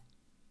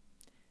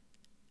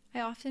I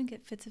often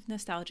get fits of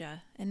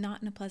nostalgia, and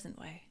not in a pleasant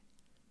way.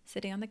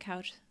 Sitting on the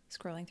couch,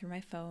 scrolling through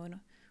my phone,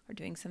 or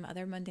doing some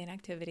other mundane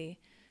activity,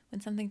 when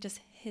something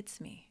just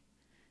hits me.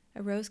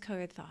 A rose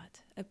colored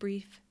thought, a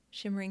brief,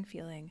 shimmering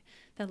feeling,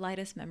 the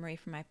lightest memory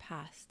from my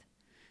past.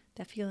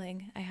 That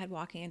feeling I had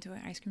walking into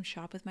an ice cream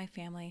shop with my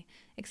family,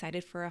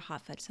 excited for a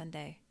hot fudge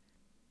sundae.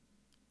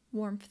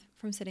 Warmth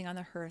from sitting on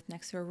the hearth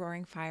next to a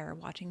roaring fire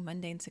watching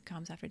mundane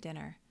sitcoms after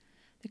dinner.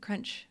 The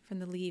crunch from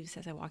the leaves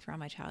as I walked around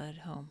my childhood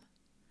home.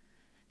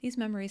 These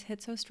memories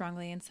hit so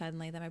strongly and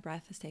suddenly that my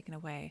breath is taken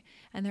away,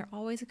 and they're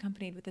always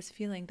accompanied with this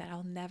feeling that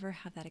I'll never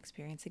have that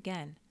experience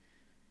again.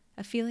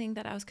 A feeling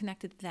that I was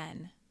connected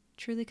then,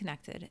 truly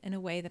connected, in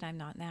a way that I'm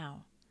not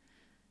now.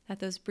 That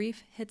those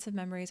brief hits of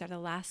memories are the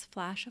last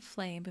flash of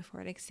flame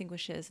before it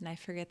extinguishes and I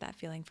forget that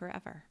feeling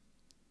forever.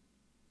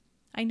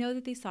 I know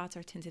that these thoughts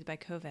are tinted by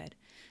COVID.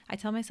 I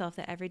tell myself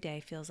that every day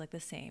feels like the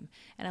same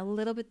and a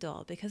little bit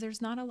dull because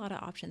there's not a lot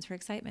of options for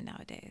excitement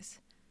nowadays.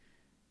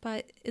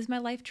 But is my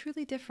life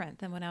truly different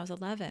than when I was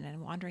 11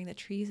 and wandering the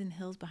trees and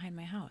hills behind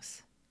my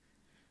house?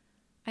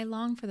 I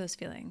long for those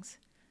feelings,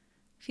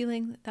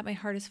 feeling that my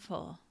heart is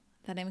full,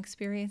 that I'm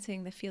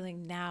experiencing the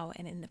feeling now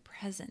and in the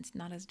present,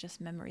 not as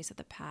just memories of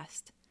the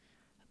past.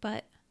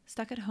 But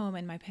stuck at home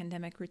in my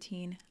pandemic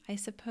routine, I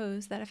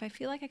suppose that if I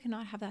feel like I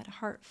cannot have that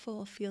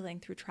heartful feeling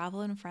through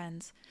travel and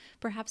friends,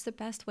 perhaps the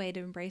best way to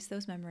embrace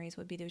those memories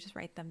would be to just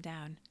write them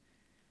down.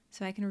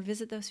 So I can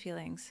revisit those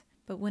feelings,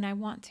 but when I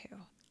want to.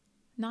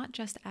 Not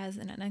just as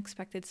an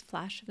unexpected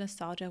flash of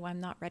nostalgia when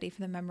I'm not ready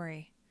for the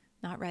memory,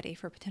 not ready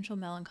for potential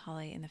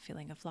melancholy and the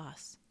feeling of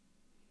loss.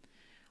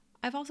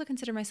 I've also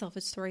considered myself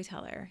a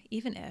storyteller,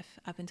 even if,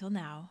 up until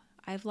now,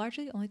 I've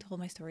largely only told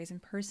my stories in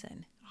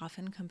person,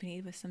 often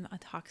accompanied with some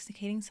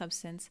intoxicating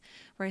substance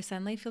where I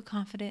suddenly feel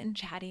confident and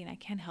chatty and I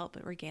can't help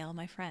but regale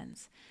my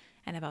friends.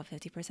 And about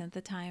 50% of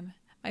the time,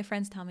 my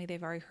friends tell me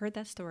they've already heard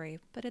that story,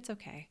 but it's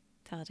okay.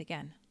 Tell it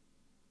again.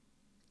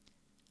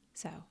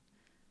 So,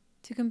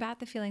 to combat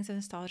the feelings of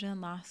nostalgia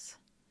and loss,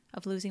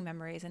 of losing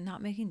memories and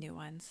not making new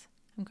ones,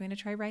 I'm going to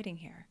try writing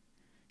here,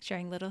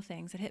 sharing little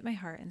things that hit my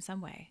heart in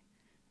some way,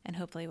 and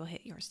hopefully will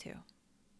hit yours too.